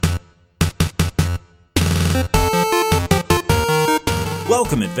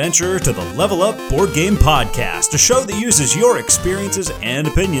Welcome, adventurer, to the Level Up Board Game Podcast, a show that uses your experiences and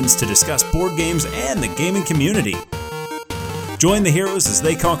opinions to discuss board games and the gaming community. Join the heroes as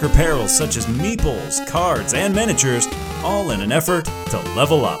they conquer perils such as meeples, cards, and miniatures, all in an effort to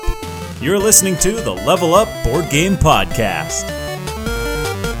level up. You're listening to the Level Up Board Game Podcast.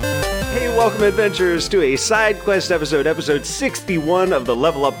 Hey, welcome, adventurers, to a Sidequest episode 61 of the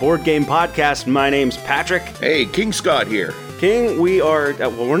Level Up Board Game Podcast. My name's Patrick. Hey, King Scott here. King, we are,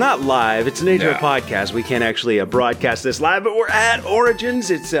 we're not live. It's an AJ podcast. We can't actually broadcast this live, but we're at Origins.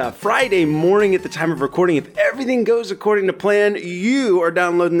 It's Friday morning at the time of recording. If everything goes according to plan, you are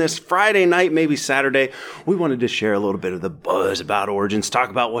downloading this Friday night, maybe Saturday. We wanted to share a little bit of the buzz about Origins, talk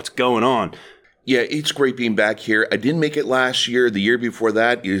about what's going on. Yeah, it's great being back here. I didn't make it last year. The year before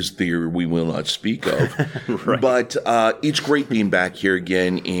that is the year we will not speak of. Right. But it's great being back here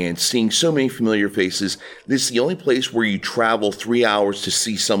again and seeing so many familiar faces. This is the only place where you travel 3 hours to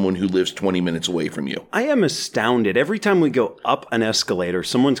see someone who lives 20 minutes away from you. I am astounded. Every time we go up an escalator,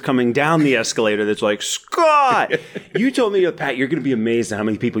 someone's coming down the escalator that's like, Scott! You told me, Pat, you're going to be amazed at how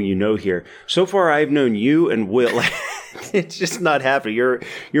many people you know here. So far, I've known you and Will. It's just not happening.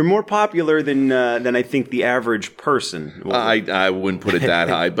 You're more popular than I think the average person. I wouldn't put it that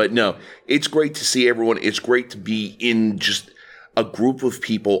high, but no, it's great to see everyone. It's great to be in just a group of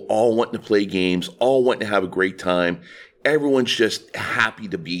people all wanting to play games, all wanting to have a great time. Everyone's just happy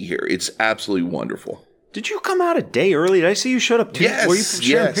to be here. It's absolutely wonderful. Did you come out a day early? Did I see you showed up too? Yes, were you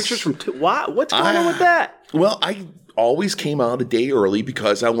sharing pictures from what's going on with that? Well, I always came out a day early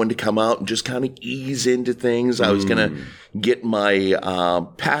because I wanted to come out and just kind of ease into things. I was going to get my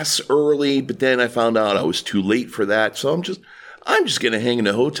pass early, but then I found out I was too late for that. So I'm just going to hang in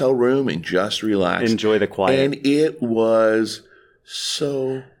a hotel room and just relax. Enjoy the quiet. And it was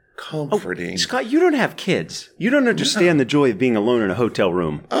so comforting. Oh, Scott, you don't have kids. You don't understand the joy of being alone in a hotel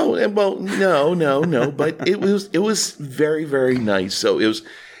room. Oh, well, no. But it was very, very nice. So it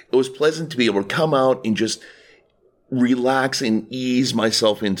was pleasant to be able to come out and just relax and ease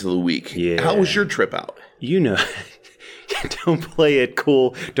myself into the week. Yeah. How was your trip out? You know, don't play it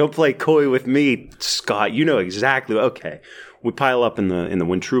cool. Don't play coy with me, Scott. You know exactly. Okay. We pile up in the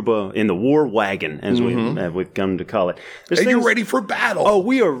Wintruba, in the war wagon, as we've come to call it. And you're ready for battle. Oh,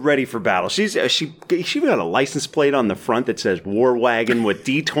 we are ready for battle. She got a license plate on the front that says war wagon with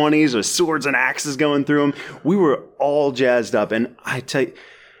D20s with swords and axes going through them. We were all jazzed up, and I tell you,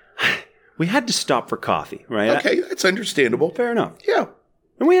 we had to stop for coffee, right? Okay, that's understandable. Fair enough. Yeah.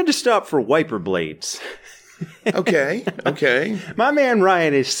 And we had to stop for wiper blades. Okay. My man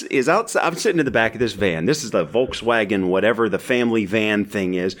Ryan is outside. I'm sitting in the back of this van. This is the Volkswagen, whatever the family van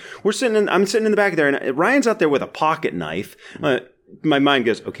thing is. I'm sitting in the back there, and Ryan's out there with a pocket knife. My mind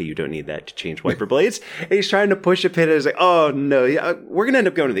goes, okay, you don't need that to change wiper blades. And he's trying to push a pit. I was like, oh, no, we're going to end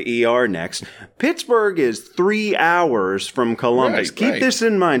up going to the ER next. Pittsburgh is 3 hours from Columbus. Keep this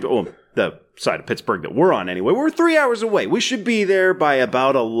in mind. Oh, the side of Pittsburgh that we're on anyway. We're 3 hours away. We should be there by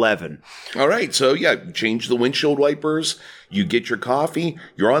about 11. All right. So, yeah, change the windshield wipers. You get your coffee.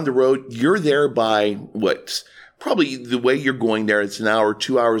 You're on the road. You're there by what? Probably the way you're going there, it's an hour,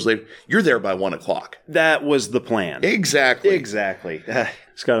 2 hours later. You're there by 1 o'clock. That was the plan. Exactly.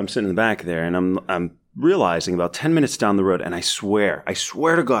 Scott, I'm sitting in the back there, and I'm realizing about 10 minutes down the road, and I swear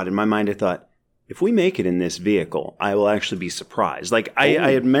to God, in my mind, I thought, if we make it in this vehicle, I will actually be surprised. Like,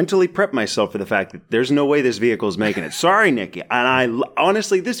 I had mentally prepped myself for the fact that there's no way this vehicle is making it. Sorry, Nikki. And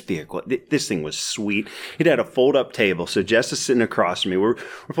honestly, this vehicle, this thing was sweet. It had a fold-up table, so Jess is sitting across from me. We're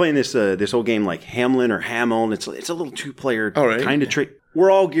playing this old game like Hamlin or Hamel. It's a little two-player kind of trick.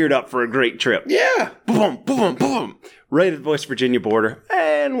 We're all geared up for a great trip. Yeah. Boom, boom, boom. Right at the West Virginia border,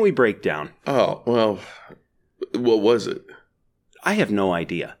 and we break down. Oh, well, what was it? I have no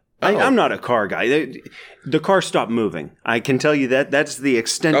idea. I'm not a car guy. The car stopped moving. I can tell you that. That's the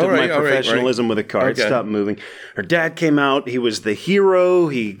extent of my professionalism with a car. Okay. It stopped moving. Her dad came out. He was the hero.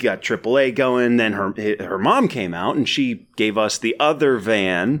 He got AAA going. Then her mom came out, and she gave us the other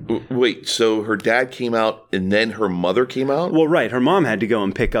van. Wait, so her dad came out, and then her mother came out? Well, right. Her mom had to go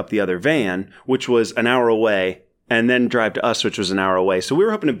and pick up the other van, which was an hour away, and then drive to us, which was an hour away. So we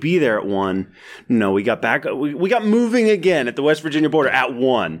were hoping to be there at 1. No, we got back. We got moving again at the West Virginia border at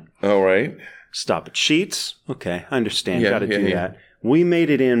 1. All right. Stop at Sheets. Okay, I understand. Got to do that. We made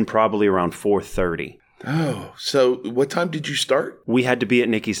it in probably around 4:30. Oh, so what time did you start? We had to be at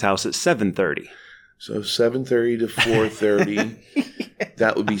Nikki's house at 7:30. So 7:30 to 4:30.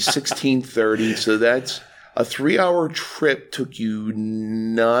 That would be 16:30. So that's a 3-hour trip took you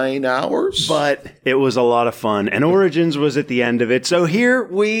 9 hours. But it was a lot of fun, and Origins was at the end of it. So here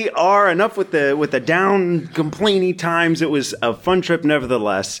we are. Enough with the down complainy times. It was a fun trip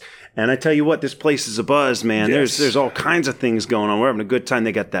nevertheless. And I tell you what, this place is abuzz, man. Yes. There's all kinds of things going on. We're having a good time.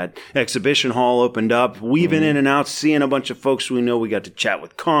 They got that exhibition hall opened up, weaving in and out, seeing a bunch of folks we know. We got to chat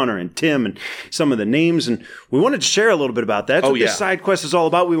with Connor and Tim and some of the names, and we wanted to share a little bit about that. That's what this side quest is all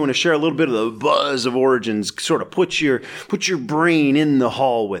about. We want to share a little bit of the buzz of Origins, sort of put your brain in the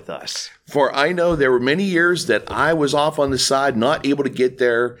hall with us. For I know there were many years that I was off on the side, not able to get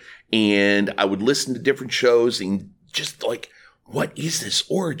there, and I would listen to different shows and just like, what is this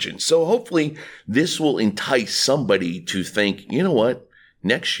Origin? So hopefully this will entice somebody to think, you know what?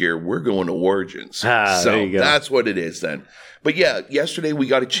 Next year we're going to Origins. So there you go. That's what it is then. But yeah, yesterday we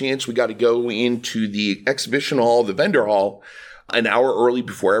got a chance. We got to go into the exhibition hall, the vendor hall, an hour early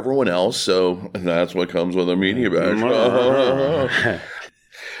before everyone else. So that's what comes with a media badge.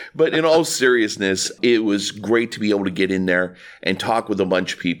 But in all seriousness, it was great to be able to get in there and talk with a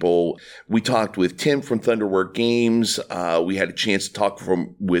bunch of people. We talked with Tim from Thunderwork Games. We had a chance to talk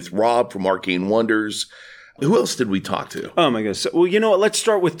with Rob from Arcane Wonders. Who else did we talk to? Oh, my goodness. Well, you know what? Let's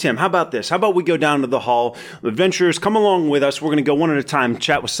start with Tim. How about this? How about we go down to the hall? Adventurers, come along with us. We're going to go one at a time,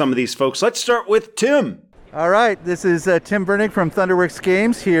 chat with some of these folks. Let's start with Tim. All right, this is Tim Bernick from Thunderworks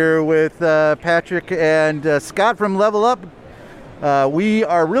Games here with Patrick and Scott from Level Up. We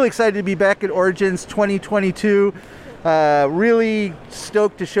are really excited to be back at Origins 2022. Really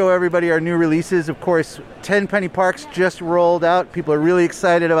stoked to show everybody our new releases. Of course, 10 Penny Parks just rolled out. People are really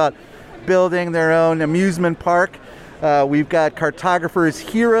excited about building their own amusement park. We've got Cartographer's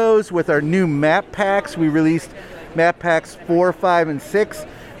Heroes with our new map packs. We released map packs 4, 5, and 6,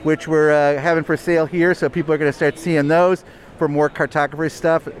 which we're having for sale here. So people are going to start seeing those for more Cartographer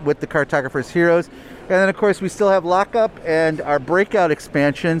stuff with the Cartographer's Heroes. And then, of course, we still have Lockup and our Breakout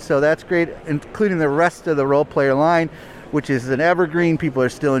expansion, so that's great, including the rest of the role player line, which is an evergreen. People are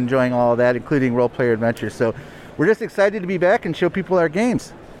still enjoying all of that, including role player adventures. So we're just excited to be back and show people our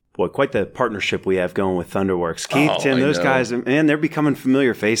games. Boy, quite the partnership we have going with Thunderworks. Keith, Tim, those guys, man, they're becoming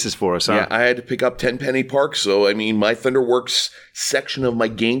familiar faces for us, huh? Yeah, I had to pick up 10 Penny Parks, so, I mean, my Thunderworks section of my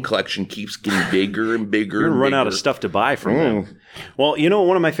game collection keeps getting bigger and bigger. You're going to run out of stuff to buy from them. Well, you know,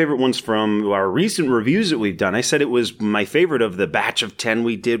 one of my favorite ones from our recent reviews that we've done, I said it was my favorite of the batch of 10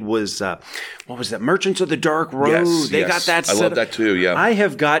 we did was, what was that? Merchants of the Dark Road. Yes, they got that set I love that too, yeah. I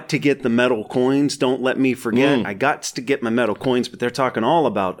have got to get the metal coins. Don't let me forget. I got to get my metal coins, but they're talking all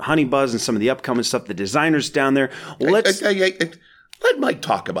about Honey Buzz and some of the upcoming stuff. The designers down there. Let Mike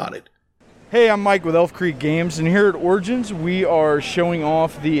talk about it. Hey, I'm Mike with Elf Creek Games, and here at Origins, we are showing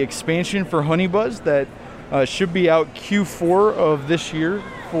off the expansion for Honey Buzz that should be out Q4 of this year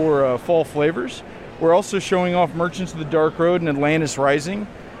for fall flavors. We're also showing off Merchants of the Dark Road and Atlantis Rising.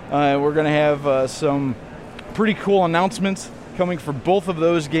 We're going to have some pretty cool announcements coming for both of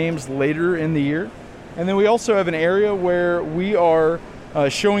those games later in the year. And then we also have an area where we are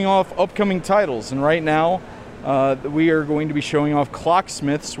showing off upcoming titles. And right now, we are going to be showing off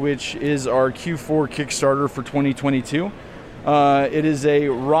Clocksmiths, which is our Q4 Kickstarter for 2022. It is a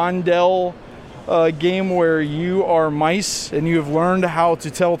rondel game where you are mice and you have learned how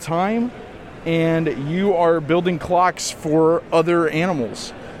to tell time, and you are building clocks for other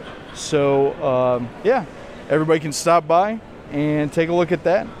animals. So, yeah, everybody can stop by and take a look at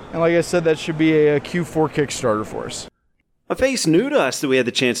that. And like I said, that should be a Q4 Kickstarter for us. A face new to us that we had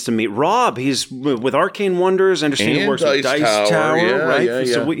the chance to meet. Rob, he's with Arcane Wonders. I understand he works with Dice Tower, right? Yeah.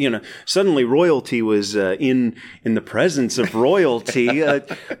 So we, suddenly royalty was in the presence of royalty.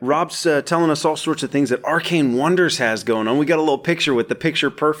 Rob's telling us all sorts of things that Arcane Wonders has going on. We got a little picture with the picture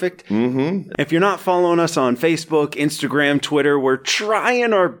perfect. Mm-hmm. If you're not following us on Facebook, Instagram, Twitter, we're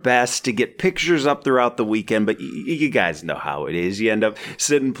trying our best to get pictures up throughout the weekend. But you guys know how it is. You end up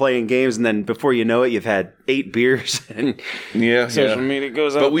sitting playing games, and then before you know it, you've had 8 beers and social media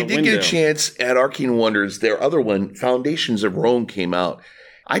goes out. But we the did window. get a chance at Arcane Wonders. Their other one, Foundations of Rome, came out.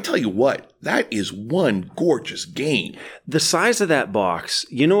 I tell you what, that is one gorgeous game. The size of that box,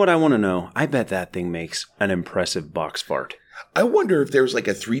 you know what I want to know? I bet that thing makes an impressive box fart. I wonder if there's like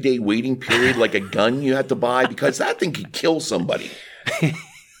a 3-day waiting period, like a gun you have to buy, because that thing could kill somebody.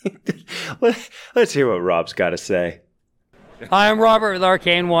 Let's hear what Rob's got to say. Hi, I'm Robert with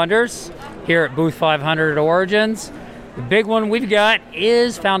Arcane Wonders here at Booth 500 at Origins. The big one we've got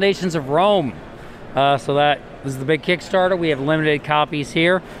is Foundations of Rome. So that was the big Kickstarter. We have limited copies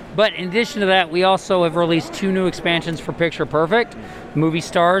here. But in addition to that, we also have released 2 new expansions for Picture Perfect. Movie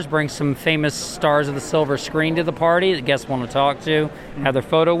stars bring some famous stars of the silver screen to the party that guests want to talk to, have their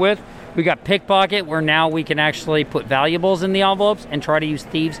photo with. We got Pickpocket, where now we can actually put valuables in the envelopes and try to use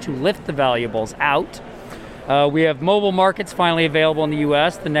thieves to lift the valuables out. We have Mobile Markets finally available in the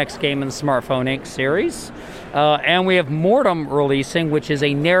U.S., the next game in the Smartphone Inc. series. And we have Mortem releasing, which is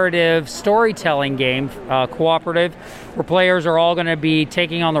a narrative storytelling game, cooperative, where players are all going to be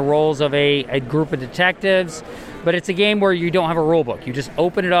taking on the roles of a group of detectives. But it's a game where you don't have a rule book. You just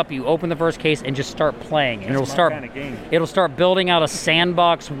open it up, you open the first case, and just start playing. And it'll start building out a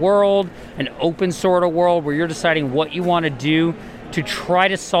sandbox world, an open sort of world where you're deciding what you want to do to try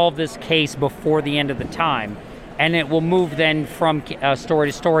to solve this case before the end of the time. And it will move then from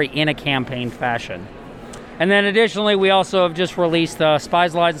story to story in a campaign fashion. And then additionally, we also have just released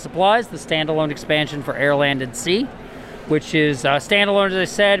Spies, Lies, and Supplies, the standalone expansion for Air, Land, and Sea, which is standalone, as I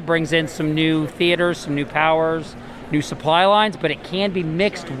said, brings in some new theaters, some new powers, new supply lines, but it can be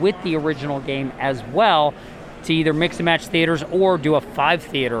mixed with the original game as well to either mix and match theaters or do a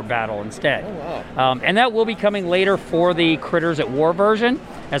 5-theater battle instead. Oh, wow. And that will be coming later for the Critters at War version,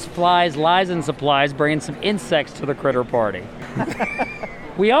 as Flies, Lies, and Supplies bring in some insects to the critter party.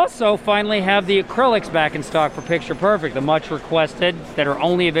 We also finally have the acrylics back in stock for Picture Perfect, the much requested, that are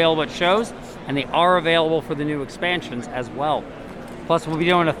only available at shows, and they are available for the new expansions as well. Plus, we'll be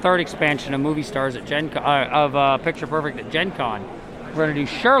doing a third expansion of Movie Stars at Picture Perfect at Gen Con. We're going to do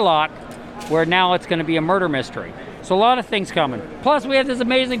Sherlock, where now it's going to be a murder mystery. So a lot of things coming. Plus, we have this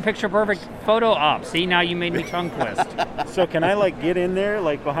amazing Picture Perfect photo op. See, now you made me tongue twist. So can I get in there,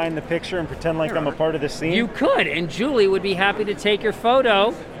 behind the picture and pretend like I'm a part of the scene? You could, and Julie would be happy to take your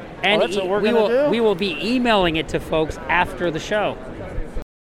photo. And that's what we're going to do? We will be emailing it to folks after the show.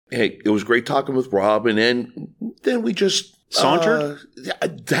 Hey, it was great talking with Rob, and then we just sauntered?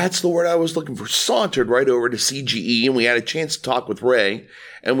 That's the word I was looking for. Sauntered right over to CGE, and we had a chance to talk with Ray,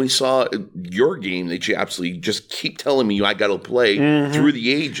 and we saw your game that you absolutely just keep telling me I got to play through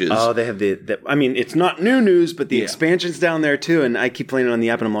the ages. Oh, they have it's not new news, but the expansion's down there too, and I keep playing it on the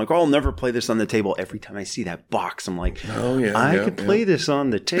app, and I'm like, I'll never play this on the table. Every time I see that box, I'm like, I could play this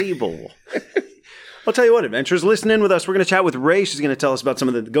on the table. I'll tell you what, adventurers, listen in with us. We're going to chat with Ray. She's going to tell us about some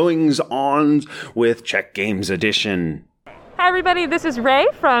of the goings-ons with Czech Games Edition. Hi everybody, this is Ray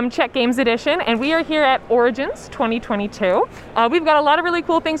from Czech Games Edition, and we are here at Origins 2022. We've got a lot of really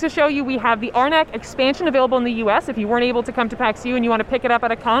cool things to show you. We have the Arnak expansion available in the US. If you weren't able to come to PAX U and you want to pick it up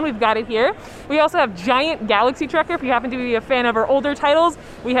at a con, we've got it here. We also have Giant Galaxy Trucker. If you happen to be a fan of our older titles,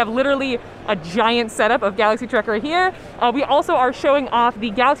 we have literally a giant setup of Galaxy Trucker here. We also are showing off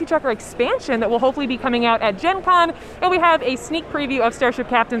the Galaxy Trucker expansion that will hopefully be coming out at Gen Con, and we have a sneak preview of Starship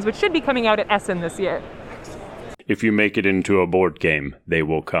Captains, which should be coming out at Essen this year. If you make it into a board game, they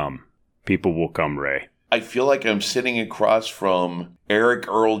will come. People will come, Ray. I feel like I'm sitting across from Eric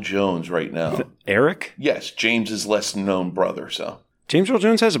Earl Jones right now. Eric? Yes, James's less-known brother, so. James Earl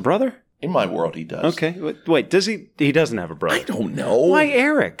Jones has a brother? In my world, he does. Okay. Wait, does he? He doesn't have a brother. I don't know. Why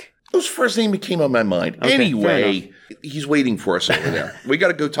Eric? That was the first name that came on my mind. Okay, anyway, he's waiting for us over there. We got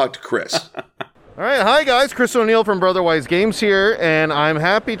to go talk to Chris. All right, hi guys, Chris O'Neill from Brotherwise Games here, and I'm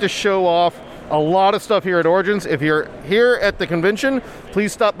happy to show off a lot of stuff here at Origins. If you're here at the convention,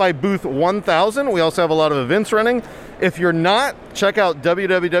 please stop by booth 1000. We also have a lot of events running. If you're not, check out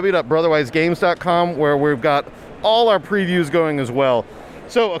www.brotherwisegames.com, where we've got all our previews going as well.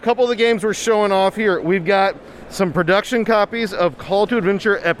 So a couple of the games we're showing off here. We've got some production copies of Call to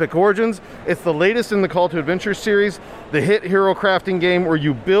Adventure Epic Origins. It's the latest in the Call to Adventure series, the hit hero crafting game where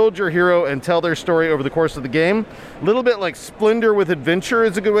you build your hero and tell their story over the course of the game. A little bit like Splendor with Adventure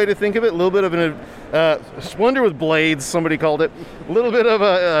is a good way to think of it. A little bit of an Splendor with Blades, somebody called it. A little bit of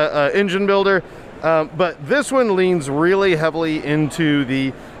a engine builder. But this one leans really heavily into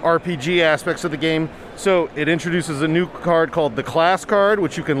the RPG aspects of the game. So it introduces a new card called the Class card,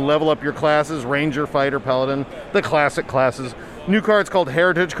 which you can level up your classes, Ranger, Fighter, Paladin, the classic classes. New cards called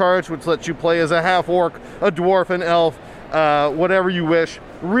Heritage cards, which lets you play as a half-orc, a dwarf, an elf, whatever you wish.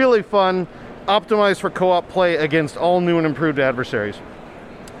 Really fun, optimized for co-op play against all new and improved adversaries.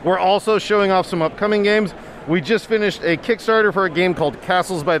 We're also showing off some upcoming games. We just finished a Kickstarter for a game called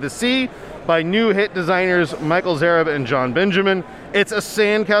Castles by the Sea by new hit designers Michael Zareb and John Benjamin. It's a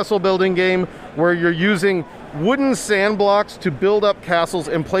sandcastle building game where you're using wooden sand blocks to build up castles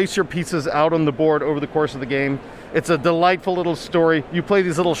and place your pieces out on the board over the course of the game. It's a delightful little story. You play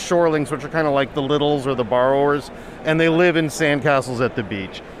these little shorelings, which are kind of like the Littles or the Borrowers, and they live in sandcastles at the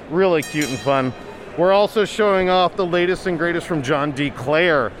beach. Really cute and fun. We're also showing off the latest and greatest from John D.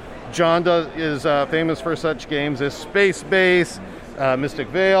 Clare. John is famous for such games as Space Base, Mystic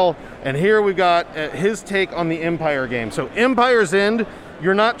Vale, and here we got his take on the Empire game. So Empire's End,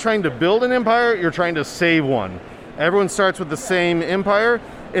 you're not trying to build an empire, you're trying to save one. Everyone starts with the same empire,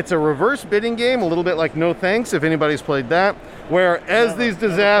 It's a reverse bidding game, a little bit like No Thanks, if anybody's played that, where as these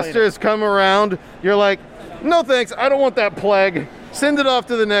disasters come around, you're like, no thanks, I don't want that plague. Send it off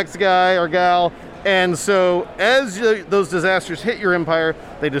to the next guy or gal. And so as those disasters hit your empire,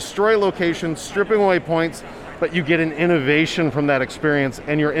 they destroy locations, stripping away points, but you get an innovation from that experience,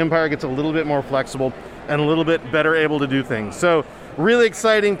 and your empire gets a little bit more flexible and a little bit better able to do things. So really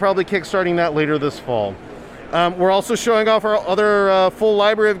exciting, probably kickstarting that later this fall. We're also showing off our other full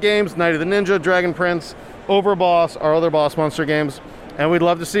library of games, Night of the Ninja, Dragon Prince, Overboss, our other boss monster games, and we'd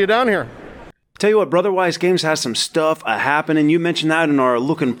love to see you down here. Tell you what, Brotherwise Games has some stuff happening. You mentioned that in our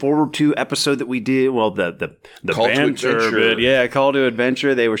looking forward to episode that we did. Well, the Call to Adventure. Bit. Yeah, Call to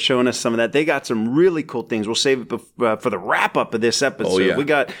Adventure. They were showing us some of that. They got some really cool things. We'll save it for the wrap up of this episode. Oh, yeah.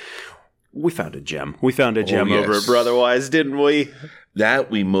 We found a gem. We found a gem yes. over at Brotherwise, didn't we? That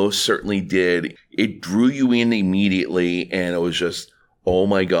we most certainly did. It drew you in immediately, and it was just, oh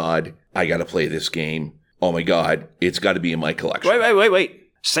my God, I got to play this game. Oh my God, it's got to be in my collection. Wait.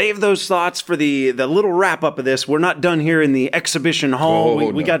 Save those thoughts for the little wrap up of this. We're not done here in the exhibition hall.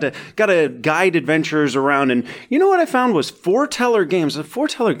 We got to guide adventurers around. And you know what I found was Foreteller Games.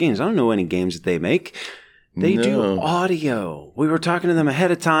 Foreteller Games, I don't know any games that they make. They do audio. We were talking to them ahead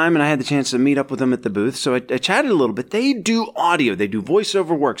of time, and I had the chance to meet up with them at the booth. So I chatted a little bit. They do audio. They do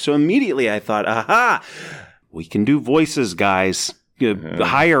voiceover work. So immediately I thought, aha, we can do voices, guys.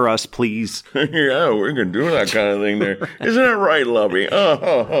 Hire us, please. Yeah, we're going to do that kind of thing there. Isn't that right, Lovey?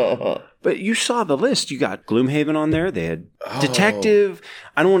 But you saw the list. You got Gloomhaven on there. They had Detective.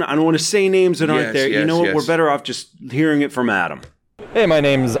 I don't want to say names that aren't there. You know what? We're better off just hearing it from Adam. Hey, my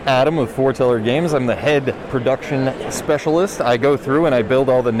name's Adam with Foreteller Games. I'm the head production specialist. I go through and I build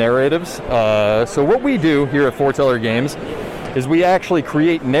all the narratives. So what we do here at Foreteller Games is we actually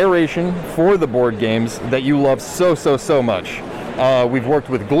create narration for the board games that you love so much. We've worked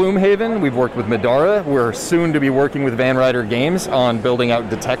with Gloomhaven, we've worked with Madara, we're soon to be working with Van Ryder Games on building out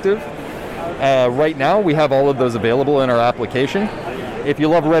Detective. Right now we have all of those available in our application. If you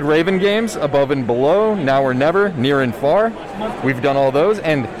love Red Raven games, Above and Below, Now or Never, Near and Far, we've done all those,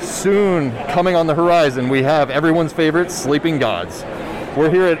 and soon coming on the horizon we have everyone's favorite, Sleeping Gods.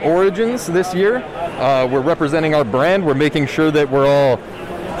 We're here at Origins this year. We're representing our brand, we're making sure that we're all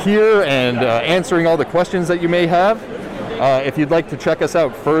here and answering all the questions that you may have. If you'd like to check us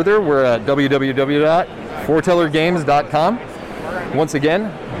out further, we're at www.foretellergames.com. Once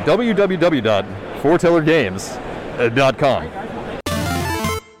again, www.foretellergames.com.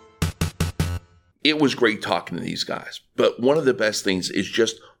 It was great talking to these guys, but one of the best things is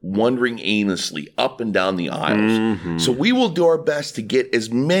just wandering aimlessly up and down the aisles. Mm-hmm. So we will do our best to get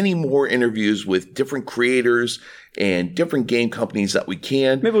as many more interviews with different creators and different game companies that we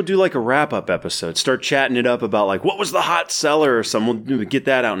can. Maybe we'll do like a wrap-up episode. Start chatting it up about like, what was the hot seller or something. We'll get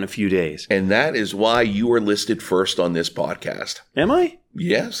that out in a few days. And that is why you are listed first on this podcast. Am I?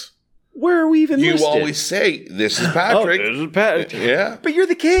 Yes. Where are we even listed? You always say, this is Patrick. This is Patrick. Yeah. But you're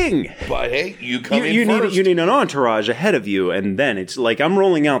the king. But hey, you come in first. You need an entourage ahead of you, and then it's like I'm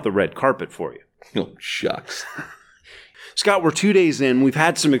rolling out the red carpet for you. Oh, shucks. Scott, we're 2 days in. We've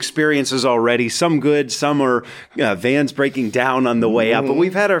had some experiences already. Some good, some are vans breaking down on the way up, but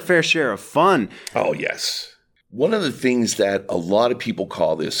we've had our fair share of fun. Oh, yes. One of the things that a lot of people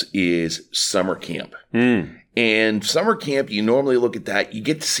call this is summer camp. And summer camp, you normally look at that, you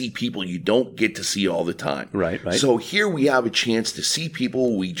get to see people you don't get to see all the time. Right. So here we have a chance to see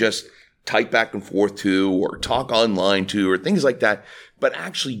people we just type back and forth to or talk online to or things like that. But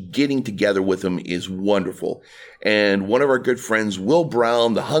actually getting together with them is wonderful. And one of our good friends, Will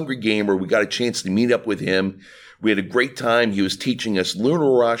Brown, the Hungry Gamer, we got a chance to meet up with him. We had a great time. He was teaching us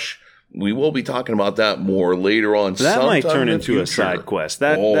Lunar Rush. We will be talking about that more later on. That might turn into a side quest.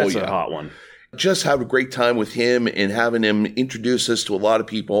 That's a hot one. Just have a great time with him and having him introduce us to a lot of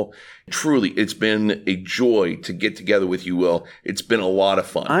people. Truly, it's been a joy to get together with you, Will. It's been a lot of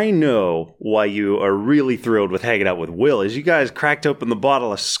fun. I know why you are really thrilled with hanging out with Will is you guys cracked open the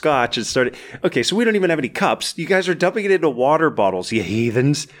bottle of scotch and started... Okay, so we don't even have any cups. You guys are dumping it into water bottles, you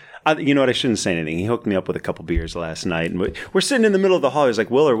heathens. You know what? I shouldn't say anything. He hooked me up with a couple beers last night. And we're sitting in the middle of the hall. He's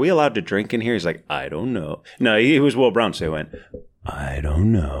like, Will, are we allowed to drink in here? He's like, I don't know. No, he was Will Brown, so he went, I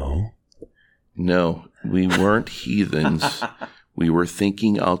don't know. No, we weren't heathens. We were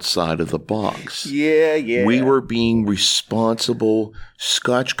thinking outside of the box. Yeah. We were being responsible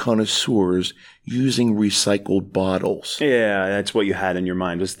scotch connoisseurs using recycled bottles. Yeah, that's what you had in your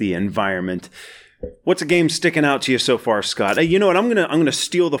mind was the environment. What's a game sticking out to you so far, Scott? Hey, you know what? I'm gonna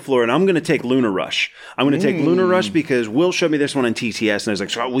steal the floor, and I'm gonna take Lunar Rush. I'm gonna take Lunar Rush because Will showed me this one on TTS, and I was like,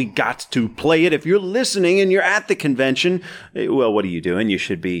 Scott, we got to play it. If you're listening and you're at the convention, well, what are you doing? You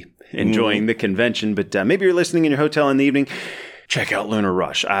should be enjoying the convention, but maybe you're listening in your hotel in the evening. Check out Lunar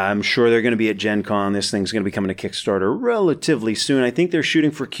Rush. I'm sure they're going to be at Gen Con. This thing's going to be coming to Kickstarter relatively soon. I think they're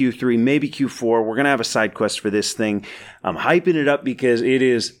shooting for Q3, maybe Q4. We're going to have a side quest for this thing. I'm hyping it up because it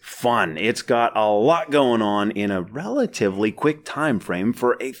is fun. It's got a lot going on in a relatively quick time frame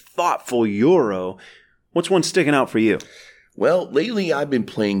for a thoughtful Euro. What's one sticking out for you? Well, lately I've been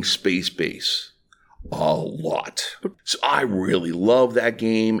playing Space Base a lot. So I really love that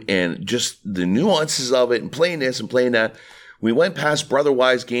game and just the nuances of it and playing this and playing that. We went past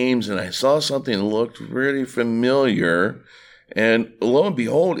Brotherwise Games, and I saw something that looked really familiar. And lo and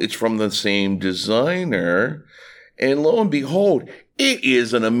behold, it's from the same designer. And lo and behold, it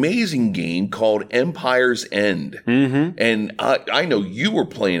is an amazing game called Empire's End. Mm-hmm. And I know you were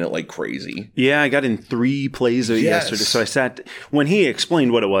playing it like crazy. Yeah, I got in 3 plays of it yesterday. So I sat, when he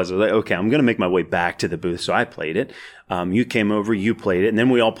explained what it was, I was like, okay, I'm going to make my way back to the booth. So I played it. You came over, you played it, and then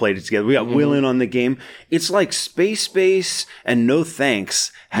we all played it together. We got Will in on the game. It's like Space Base and No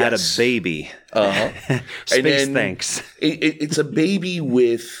Thanks had a baby. Space Thanks. It's a baby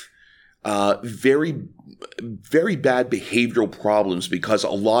with very, very bad behavioral problems because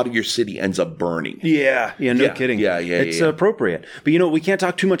a lot of your city ends up burning. Yeah, no kidding. It's appropriate. But we can't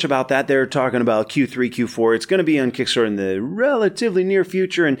talk too much about that. They're talking about Q3, Q4. It's going to be on Kickstarter in the relatively near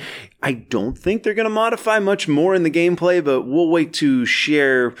future, and I don't think they're going to modify much more in the gameplay, but we'll wait to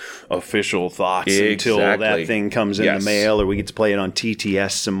share official thoughts until that thing comes in the mail or we get to play it on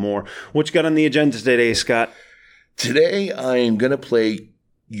TTS some more. What you got on the agenda today, Scott? Today I am going to play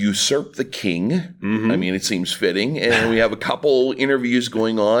Usurp the King. Mm-hmm. I mean, it seems fitting. And we have a couple interviews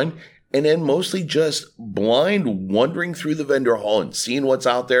going on. And then mostly just blind wandering through the vendor hall and seeing what's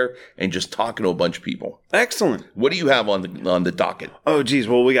out there and just talking to a bunch of people. Excellent. What do you have on the docket? Oh, geez.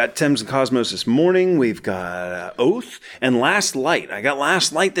 Well, we got Thames and Cosmos this morning. We've got Oath and Last Light. I got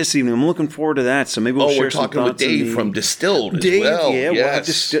Last Light this evening. I'm looking forward to that. So maybe we'll share some thoughts. We're talking with Dave from Distilled as well. Yeah,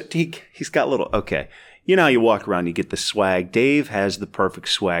 yes. He's got little... Okay. You know how you walk around, you get the swag. Dave has the perfect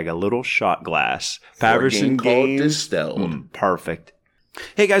swag, a little shot glass. Paverson Games. Distilled. Perfect.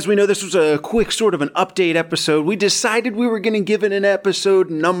 Hey guys, we know this was a quick sort of an update episode. We decided we were going to give it an episode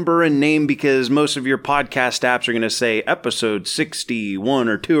number and name because most of your podcast apps are going to say episode 61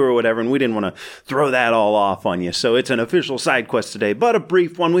 or 2 or whatever, and we didn't want to throw that all off on you. So it's an official side quest today, but a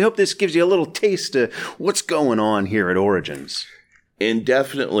brief one. We hope this gives you a little taste of what's going on here at Origins. And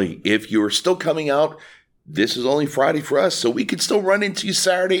definitely, if you're still coming out, this is only Friday for us, so we could still run into you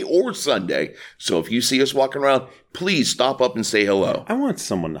Saturday or Sunday. So if you see us walking around, please stop up and say hello. I want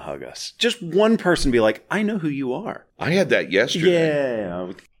someone to hug us. Just one person be like, I know who you are. I had that yesterday.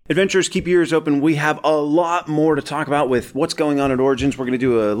 Yeah. Adventurers, keep your ears open. We have a lot more to talk about with what's going on at Origins. We're going to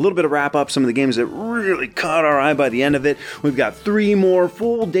do a little bit of wrap up, some of the games that really caught our eye by the end of it. We've got 3 more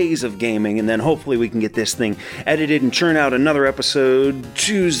full days of gaming, and then hopefully we can get this thing edited and churn out another episode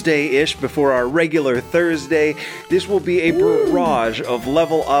Tuesday-ish before our regular Thursday. This will be a barrage of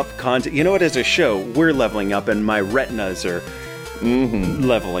level up content. You know what? As a show, we're leveling up, and my retinas are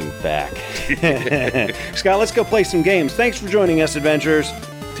leveling back. Scott, let's go play some games. Thanks for joining us, adventurers.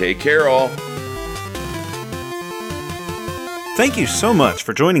 Take care, all. Thank you so much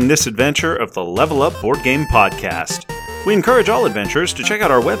for joining this adventure of the Level Up Board Game Podcast. We encourage all adventurers to check out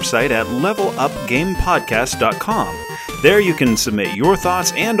our website at levelupgamepodcast.com. There you can submit your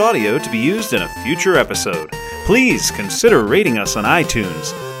thoughts and audio to be used in a future episode. Please consider rating us on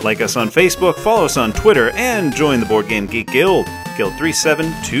iTunes, like us on Facebook, follow us on Twitter, and join the Board Game Geek Guild, Guild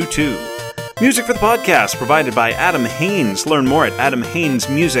 3722. Music for the podcast provided by Adam Haynes. Learn more at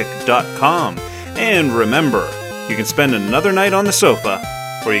adamhaynesmusic.com. And remember, you can spend another night on the sofa,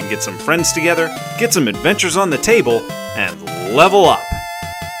 or you can get some friends together, get some adventures on the table, and level up.